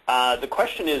 The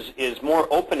question is more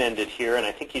open-ended here, and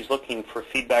I think he's looking for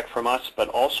feedback from us, but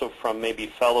also from maybe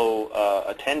fellow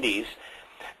attendees.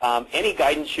 Any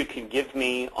guidance you can give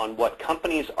me on what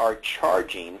companies are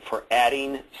charging for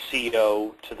adding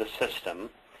CO to the system?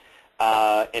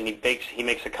 And he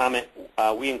makes a comment,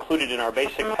 we included in our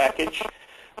basic package,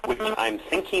 which I'm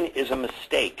thinking is a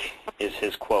mistake, is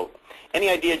his quote. Any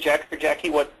idea, Jack or Jackie,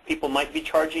 what people might be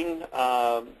charging,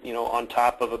 on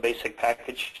top of a basic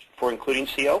package for including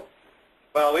CO?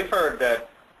 Well, we've heard that,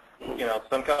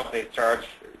 some companies charge,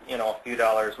 a few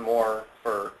dollars more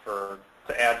to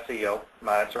add CO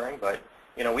monitoring, but,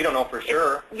 we don't know for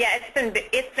sure.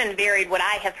 It's been varied. What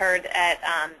I have heard at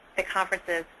the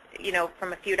conferences,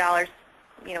 from a few dollars,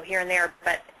 here and there.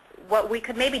 But what we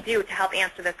could maybe do to help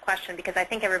answer this question, because I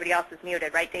think everybody else is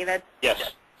muted, right, David?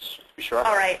 Yes, sure.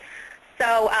 All right.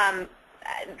 So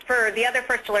for the other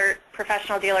First Alert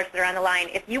professional dealers that are on the line,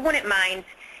 if you wouldn't mind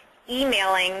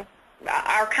emailing,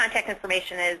 our contact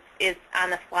information is on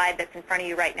the slide that's in front of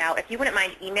you right now. If you wouldn't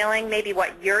mind emailing maybe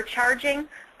what you're charging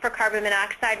for carbon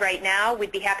monoxide right now,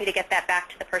 we'd be happy to get that back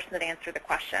to the person that answered the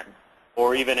question.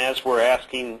 Or even as we're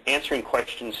answering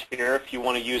questions here, if you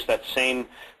want to use that same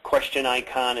question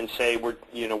icon and say we're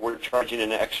charging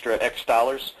an extra X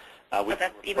dollars, we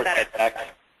that's even better.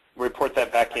 Report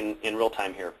that back in real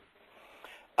time here.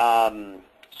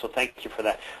 So thank you for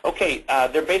that. Okay,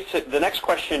 the next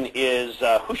question is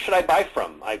who should I buy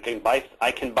from? I can buy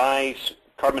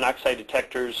carbon monoxide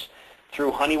detectors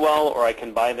through Honeywell, or I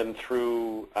can buy them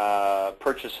through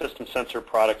purchase system sensor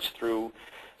products through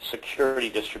security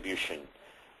distribution.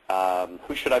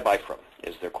 Who should I buy from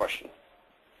is their question.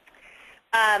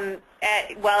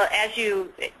 Well, as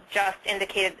you just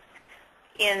indicated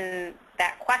in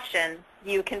that question,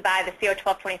 you can buy the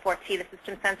CO1224T, the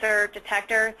system sensor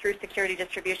detector, through security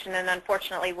distribution, and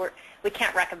unfortunately we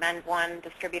can't recommend one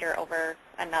distributor over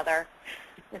another.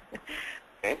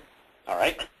 Okay, all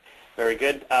right. Very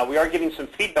good. We are getting some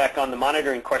feedback on the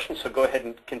monitoring questions, so go ahead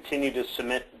and continue to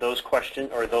submit those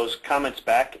questions or those comments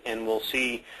back, and we'll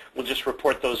just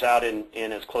report those out in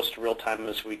as close to real time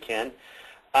as we can.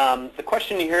 The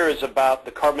question here is about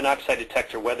the carbon monoxide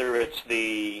detector, whether it's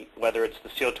the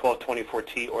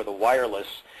CO1224T or the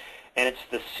wireless, and it's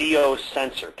the CO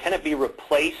sensor. Can it be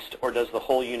replaced, or does the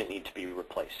whole unit need to be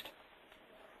replaced?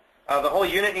 The whole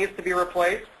unit needs to be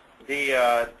replaced.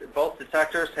 Both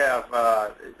detectors have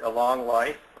a long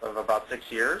life of about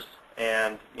 6 years,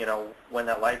 and when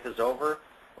that life is over,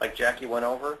 like Jackie went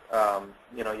over,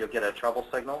 you'll get a trouble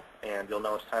signal, and you'll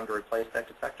know it's time to replace that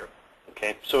detector.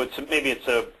 Okay, so maybe it's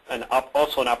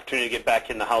also an opportunity to get back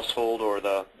in the household or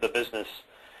the business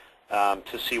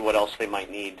to see what else they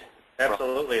might need.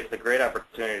 Absolutely, it's a great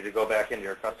opportunity to go back into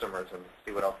your customers and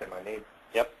see what else they might need.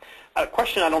 Yep. A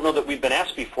question I don't know that we've been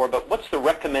asked before, but what's the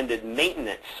recommended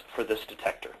maintenance for this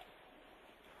detector?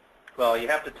 Well, you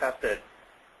have to test it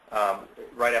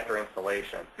right after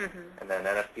installation, and then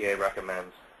NFPA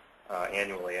recommends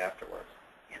annually afterwards.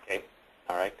 Okay.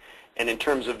 All right. And in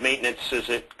terms of maintenance,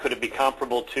 could it be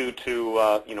comparable to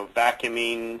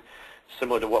vacuuming,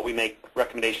 similar to what we make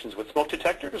recommendations with smoke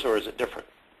detectors, or is it different?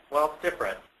 Well, it's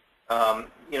different.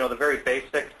 The very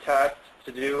basic test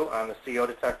to do on the CO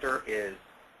detector is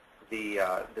the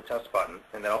test button,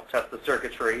 and that'll test the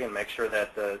circuitry and make sure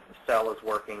that the cell is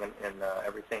working and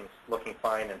everything's looking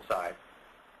fine inside.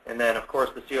 And then, of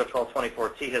course, the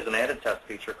CO1224T has an added test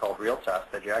feature called Real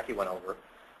Test that Jackie went over,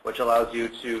 which allows you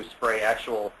to spray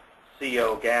actual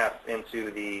CO gas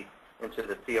into the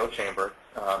CO chamber,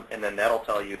 and then that'll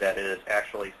tell you that it is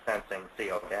actually sensing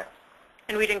CO gas.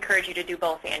 And we'd encourage you to do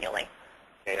both annually.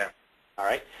 Okay. Yeah. All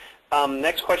right.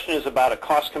 Next question is about a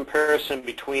cost comparison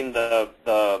between the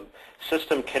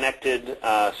system-connected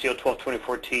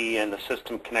CO1224T and the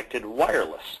system-connected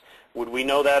wireless. Would we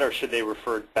know that, or should they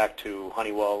refer back to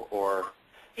Honeywell or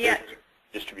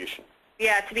distribution?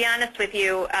 Yeah, to be honest with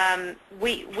you,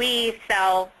 we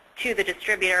sell to the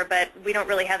distributor, but we don't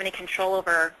really have any control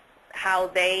over how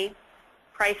they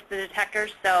price the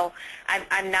detectors. So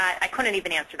I couldn't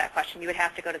even answer that question. You would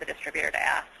have to go to the distributor to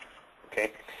ask.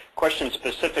 Okay. Question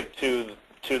specific to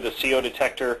the CO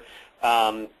detector: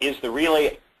 is the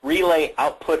relay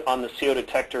output on the CO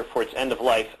detector for its end of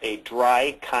life a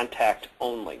dry contact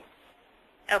only?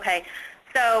 Okay.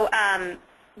 So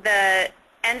the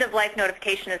end of life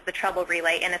notification is the trouble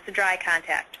relay, and it's a dry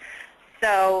contact.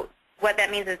 So what that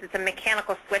means is it's a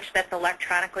mechanical switch that's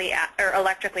electrically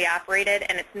operated,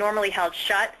 and it's normally held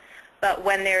shut. But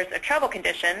when there's a trouble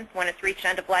condition, when it's reached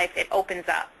end of life, it opens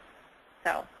up.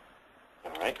 So.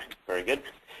 All right. Very good.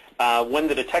 When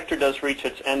the detector does reach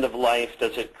its end of life,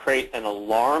 does it create an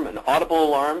alarm, an audible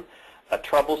alarm, a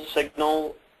trouble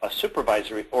signal, a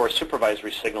supervisory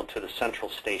signal to the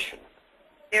central station?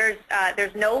 There's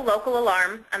no local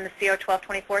alarm on the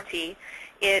CO1224T.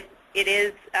 It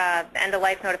is the end of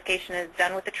life notification is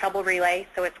done with the trouble relay,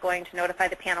 so it's going to notify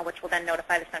the panel, which will then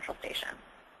notify the central station.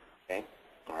 Okay.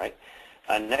 All right.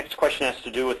 Next question has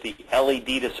to do with the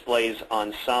LED displays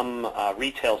on some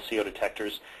retail CO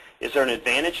detectors. Is there an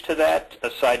advantage to that,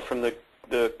 aside from the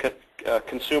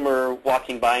consumer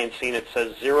walking by and seeing it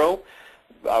says 0,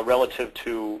 relative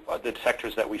to the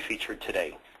detectors that we featured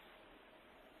today?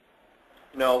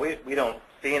 No, we don't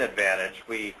see an advantage.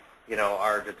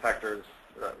 Our detectors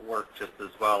work just as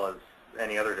well as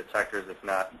any other detectors, if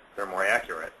not, they're more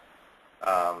accurate.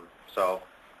 So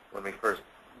when we first,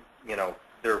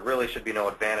 there really should be no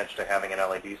advantage to having an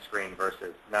LED screen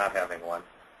versus not having one.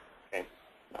 Okay.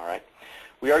 All right.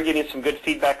 We are getting some good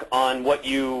feedback on what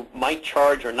you might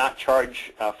charge or not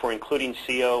charge for including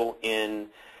CO in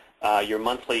your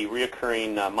monthly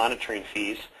reoccurring monitoring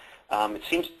fees. It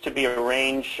seems to be a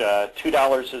range.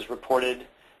 $2 is reported,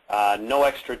 no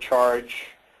extra charge.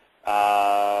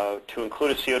 To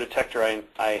include a CO detector,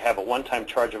 I have a one-time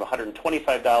charge of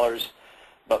 $125,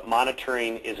 but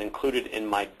monitoring is included in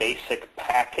my basic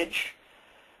package.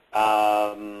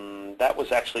 That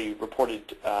was actually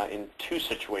reported in 2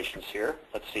 situations here.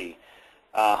 Let's see.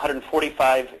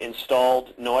 145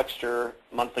 installed, no extra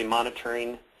monthly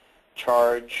monitoring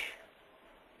charge.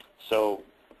 So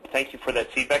thank you for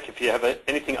that feedback. If you have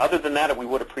anything other than that, we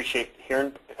would appreciate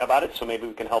hearing about it, so maybe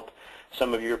we can help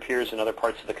some of your peers in other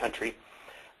parts of the country.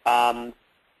 The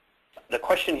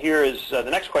question here is, the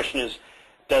next question is,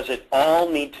 does it all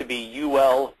need to be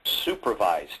UL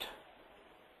supervised?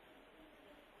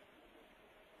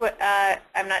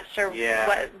 I'm not sure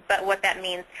what that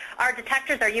means. Our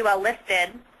detectors are UL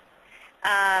listed.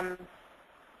 I'm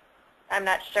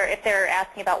not sure if they're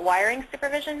asking about wiring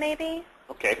supervision, maybe.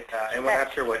 Okay. And we're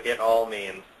not sure what it all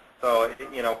means. So,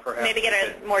 perhaps maybe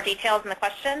get more details in the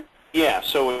question. Yeah.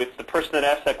 So if the person that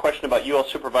asked that question about UL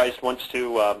supervised wants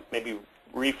to maybe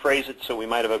rephrase it so we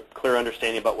might have a clear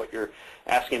understanding about what you're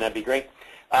asking, that'd be great.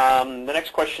 The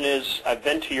next question is, I've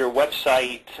been to your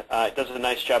website. It does a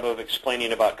nice job of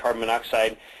explaining about carbon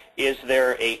monoxide. Is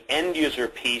there an end user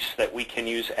piece that we can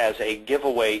use as a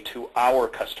giveaway to our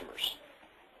customers?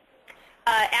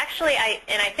 Actually,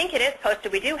 I think it is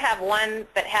posted. We do have one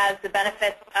that has the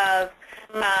benefits of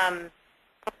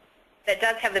that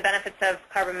does have the benefits of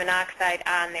carbon monoxide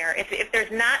on there. If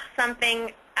there's not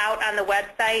something out on the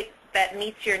website that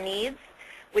meets your needs,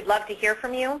 we'd love to hear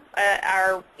from you.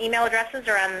 Our email addresses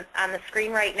are on the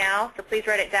screen right now, so please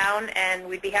write it down, and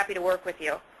we'd be happy to work with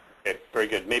you. Okay, very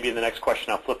good. Maybe in the next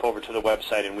question I'll flip over to the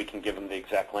website and we can give them the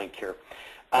exact link here.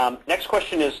 Next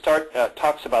question is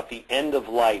talks about the end of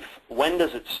life. When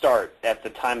does it start? At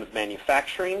the time of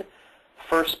manufacturing,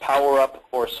 first power-up,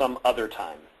 or some other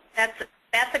time? That's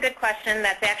a good question.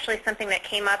 That's actually something that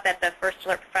came up at the First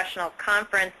Alert Professional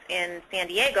Conference in San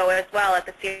Diego as well at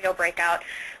the CO breakout.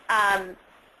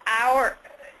 Our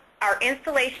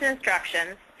installation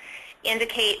instructions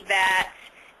indicate that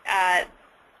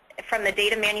from the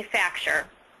date of manufacture,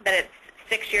 that it's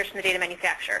 6 years from the date of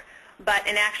manufacture. But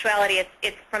in actuality,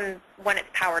 it's from when it's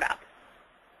powered up.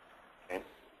 Okay.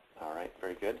 All right.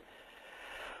 Very good.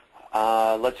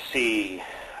 Let's see.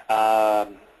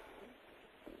 Trying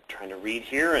to read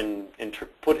here and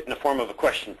put it in the form of a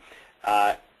question.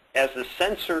 As the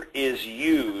sensor is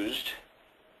used,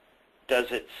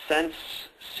 does it sense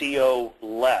CO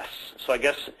less? So I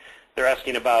guess they're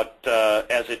asking about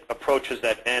as it approaches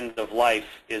that end of life,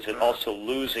 is it also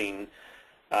losing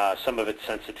some of its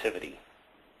sensitivity?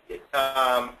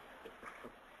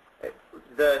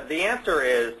 The answer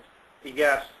is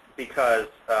yes, because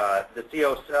the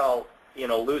CO cell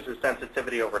loses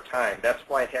sensitivity over time. That's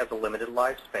why it has a limited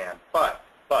lifespan. But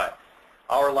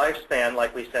our lifespan,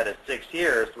 like we said, is 6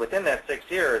 years. Within that 6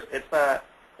 years, it's not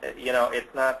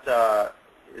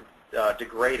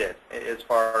degraded as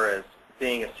far as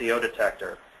being a CO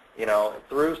detector.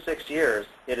 Through 6 years,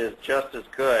 it is just as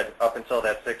good up until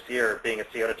that 6th year being a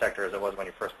CO detector as it was when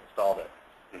you first installed it.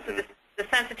 So the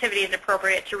sensitivity is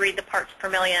appropriate to read the parts per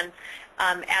million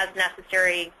as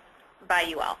necessary by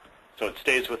UL. So it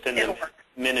stays within the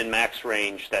min and max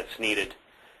range that's needed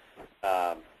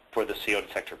for the CO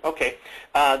detector. Okay.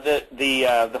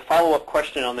 The follow-up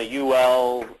question on the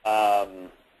UL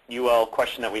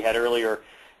question that we had earlier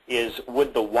is,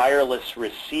 would the wireless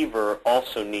receiver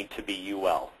also need to be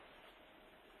UL?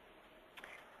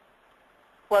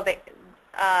 Well,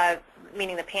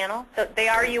 meaning the panel? So they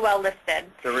are UL listed.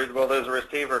 Well, there's a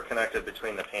receiver connected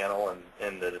between the panel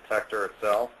and the detector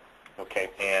itself. Okay.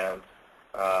 And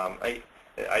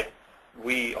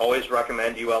we always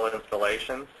recommend UL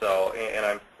installation. So, and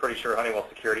I'm pretty sure Honeywell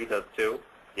Security does too.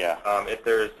 Yeah. If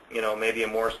there's maybe a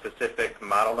more specific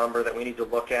model number that we need to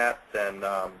look at, then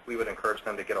we would encourage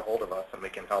them to get a hold of us, and we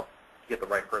can help get the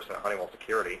right person at Honeywell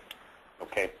Security.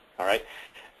 Okay. All right.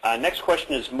 Next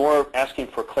question is more asking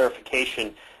for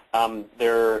clarification.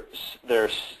 They're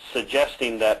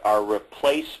suggesting that our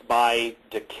replace by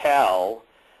decal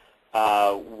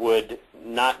would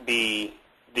not be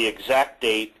the exact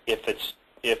date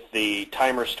if the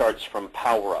timer starts from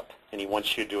power up, and he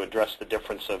wants you to address the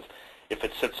difference of if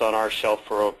it sits on our shelf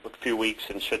for a few weeks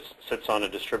and sits on a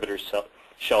distributor's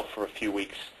shelf for a few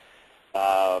weeks,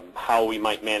 how we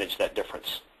might manage that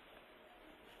difference.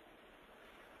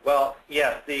 Well,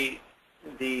 yes, the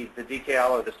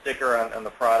decal or the sticker on the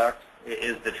product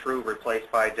is the true replace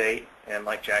by date, and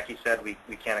like Jackie said, we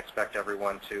can't expect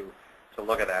everyone to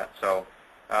look at that. So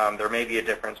there may be a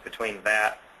difference between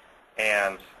that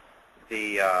and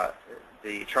the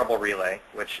trouble relay,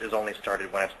 which is only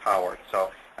started when it's powered.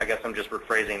 So I guess I'm just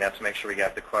rephrasing that to make sure we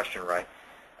got the question right.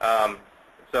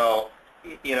 So,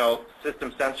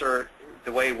 system sensor,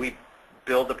 the way we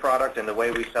build the product and the way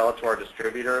we sell it to our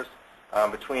distributors,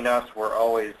 between us, we're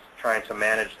always trying to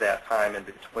manage that time in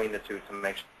between the two to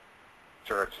make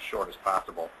sure it's as short as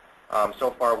possible.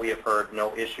 So far, we have heard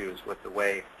no issues with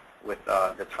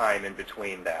the time in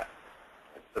between that,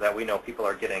 so that we know people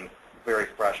are getting very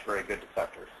fresh, very good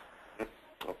detectors.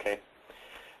 Okay.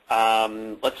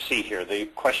 Let's see here. The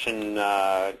question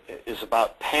is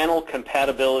about panel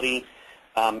compatibility.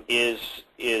 Is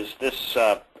this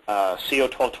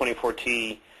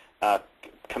CO1224T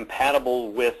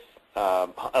compatible with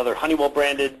other Honeywell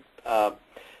branded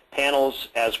panels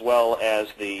as well as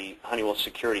the Honeywell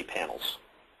security panels?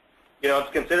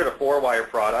 It's considered a 4-wire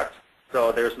product,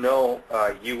 so there's no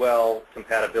UL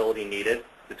compatibility needed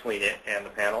between it and the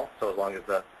panel. So as long as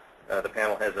the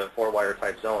panel has a 4-wire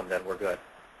type zone, then we're good.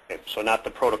 Okay, so not the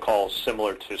protocol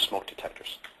similar to smoke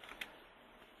detectors.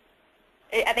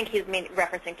 I think he's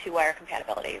referencing 2-wire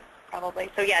compatibility, probably.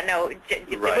 So yeah, no,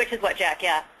 right. Which is what Jack,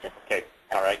 yeah. Okay,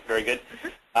 all right, very good.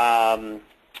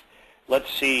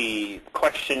 Let's see, the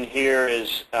question here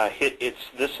is, it's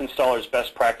this installer's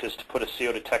best practice to put a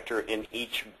CO detector in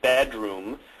each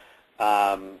bedroom,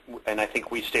 and I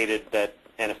think we stated that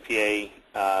NFPA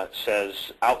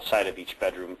says outside of each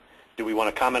bedroom. Do we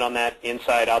want to comment on that?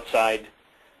 Inside, outside?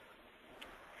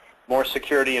 More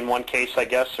security in one case, I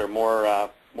guess, or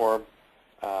more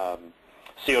CO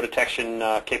detection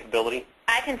capability?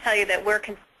 I can tell you that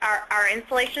our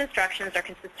installation instructions are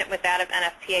consistent with that of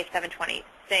NFPA 720,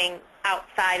 saying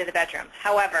outside of the bedroom.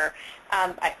 However,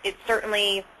 it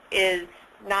certainly is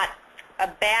not a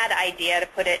bad idea to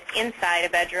put it inside a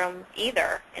bedroom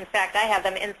either. In fact, I have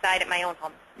them inside at my own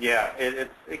home. Yeah,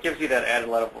 it gives you that added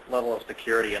level of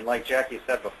security. And like Jackie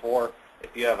said before,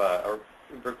 if you have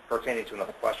pertaining to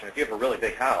another question, if you have a really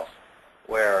big house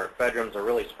where bedrooms are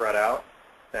really spread out,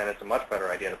 then it's a much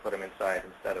better idea to put them inside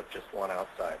instead of just one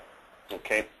outside.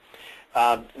 Okay.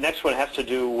 Next one has to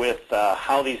do with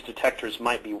how these detectors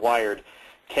might be wired.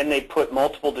 Can they put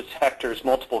multiple detectors,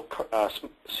 multiple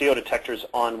CO detectors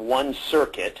on one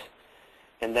circuit?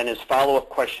 And then his follow-up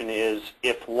question is,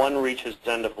 if one reaches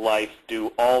end of life,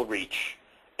 do all reach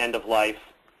end of life?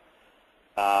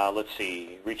 Let's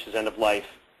see, reaches end of life.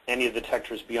 Any of the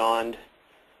detectors beyond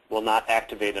will not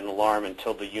activate an alarm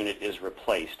until the unit is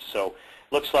replaced. So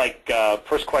looks like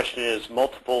first question is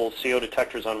multiple CO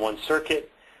detectors on one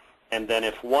circuit, and then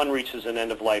if one reaches an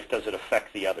end of life, does it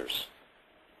affect the others?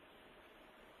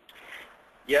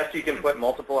 Yes, you can put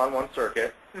multiple on one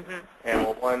circuit, and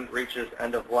when one reaches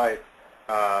end of life,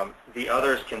 the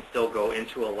others can still go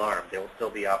into alarm. They will still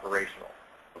be operational,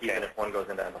 even if one goes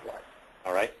into end of life.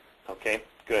 All right. Okay,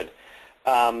 good.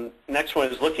 Next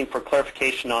one is looking for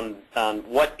clarification on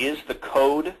what is the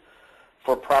code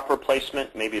for proper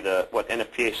placement, maybe what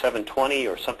NFPA 720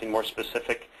 or something more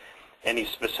specific. And he's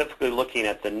specifically looking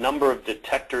at the number of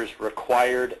detectors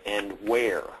required and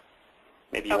where.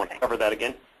 Maybe you want to cover that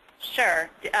again? Sure.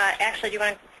 Actually, do you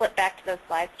want to flip back to those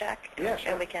slides, Jack? Yeah,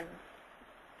 sure. And we can,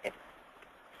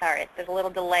 sorry, there's a little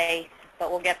delay,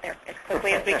 but we'll get there as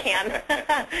quickly as we can.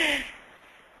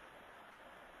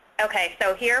 Okay,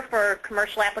 so here for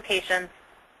commercial applications,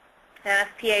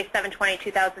 NFPA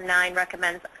 720-2009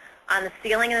 recommends on the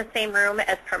ceiling in the same room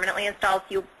as permanently installed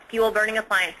fuel-burning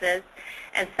appliances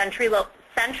and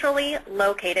centrally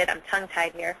located, I'm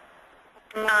tongue-tied here,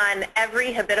 on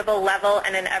every habitable level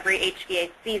and in every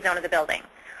HVAC zone of the building.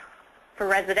 For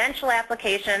residential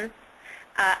applications,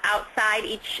 outside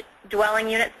each dwelling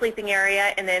unit sleeping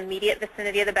area in the immediate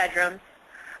vicinity of the bedrooms,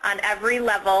 on every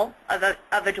level of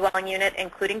a dwelling unit,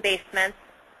 including basements,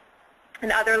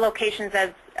 and other locations as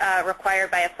required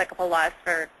by applicable laws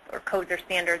or codes or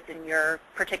standards in your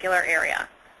particular area.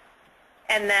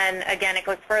 And then, again, it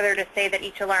goes further to say that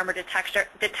each alarm or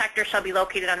detector shall be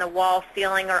located on the wall,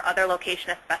 ceiling, or other location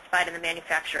as specified in the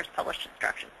manufacturer's published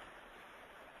instructions.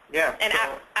 Yeah. And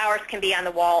ours can be on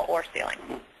the wall or ceiling.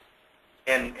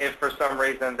 And if for some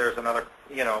reason there's another,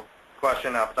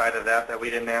 question outside of that we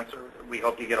didn't answer, we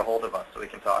hope you get a hold of us so we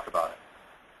can talk about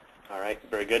it. All right,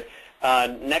 very good.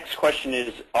 Next question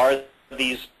is, are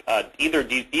these either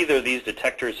of these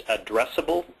detectors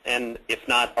addressable? And if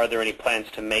not, are there any plans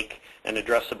to make an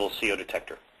addressable CO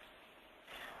detector?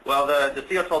 Well, the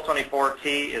CO1224T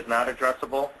is not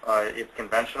addressable. It's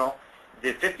conventional.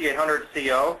 The 5800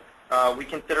 CO we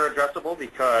consider addressable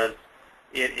because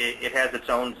it has its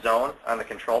own zone on the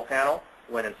control panel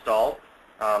when installed.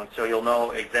 So you'll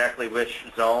know exactly which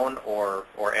zone or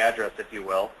address, if you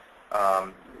will,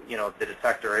 the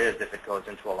detector is if it goes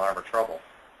into alarm or trouble.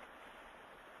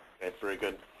 Okay, very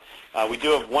good. We do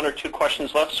have one or two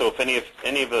questions left, so if any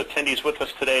of the attendees with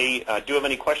us today do have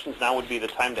any questions, now would be the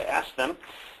time to ask them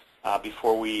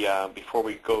before we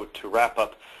go to wrap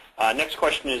up. Next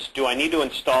question is, do I need to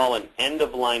install an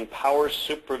end-of-line power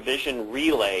supervision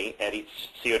relay at each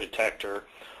CO detector,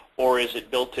 or is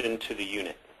it built into the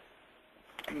unit?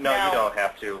 No, you don't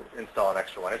have to install an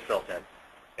extra one. It's built in.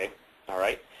 Okay, all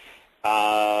right.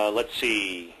 Let's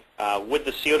see. Would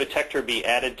the CO detector be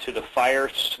added to the fire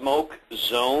smoke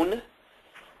zone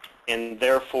and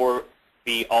therefore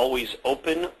be always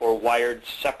open or wired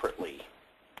separately?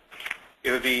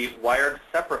 It would be wired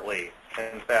separately.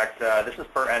 In fact, this is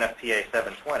per NFPA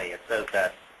 720. It says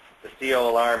that the CO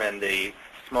alarm and the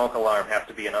smoke alarm have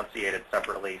to be enunciated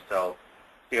separately, so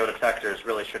CO detectors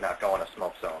really should not go in a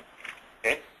smoke zone.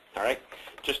 Okay, all right.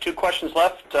 Just two questions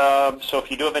left, so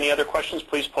if you do have any other questions,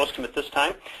 please post them at this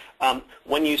time.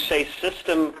 When you say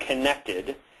system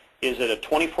connected, is it a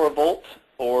 24-volt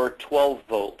or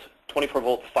 12-volt?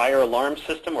 24-volt fire alarm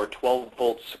system or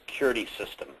 12-volt security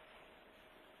system?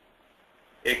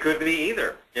 It could be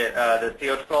either. The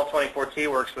CO1224T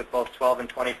works with both 12 and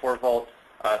 24-volt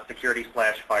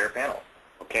security/fire panels.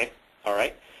 Okay, all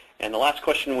right. And the last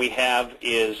question we have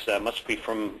is, must be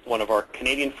from one of our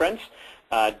Canadian friends.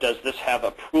 Does this have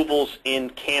approvals in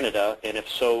Canada, and if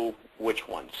so, which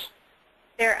ones?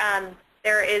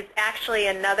 There is actually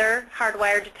another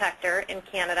hardwired detector in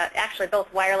Canada, actually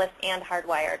both wireless and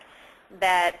hardwired,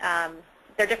 that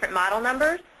they're different model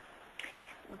numbers.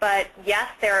 But yes,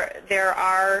 there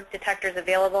are detectors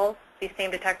available, these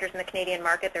same detectors in the Canadian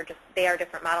market. They are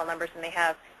different model numbers, and they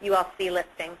have ULC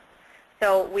listings.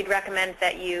 So we'd recommend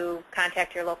that you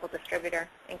contact your local distributor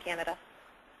in Canada.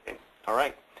 Okay. All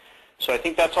right. So I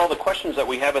think that's all the questions that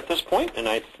we have at this point, and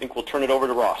I think we'll turn it over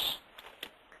to Ross.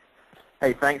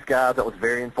 Hey, thanks, guys. That was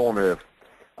very informative.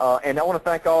 And I want to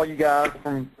thank all you guys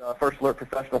from First Alert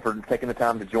Professional for taking the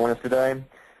time to join us today.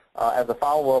 As a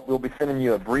follow-up, we'll be sending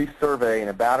you a brief survey in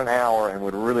about an hour, and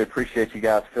we'd really appreciate you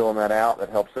guys filling that out.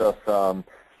 That helps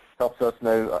us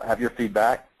know, have your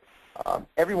feedback.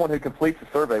 Everyone who completes the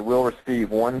survey will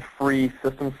receive one free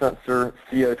system sensor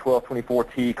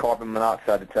CO1224T carbon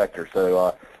monoxide detector.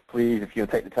 So please, if you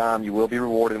take the time, you will be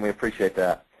rewarded, and we appreciate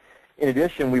that. In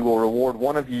addition, we will reward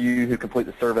one of you who complete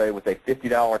the survey with a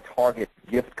 $50 Target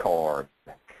gift card.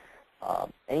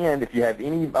 And if you have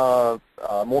any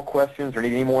more questions or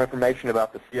need any more information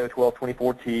about the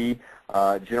CO1224T,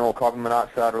 general carbon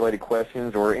monoxide related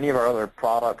questions, or any of our other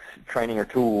products, training, or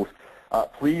tools,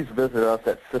 please visit us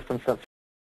at systemsensor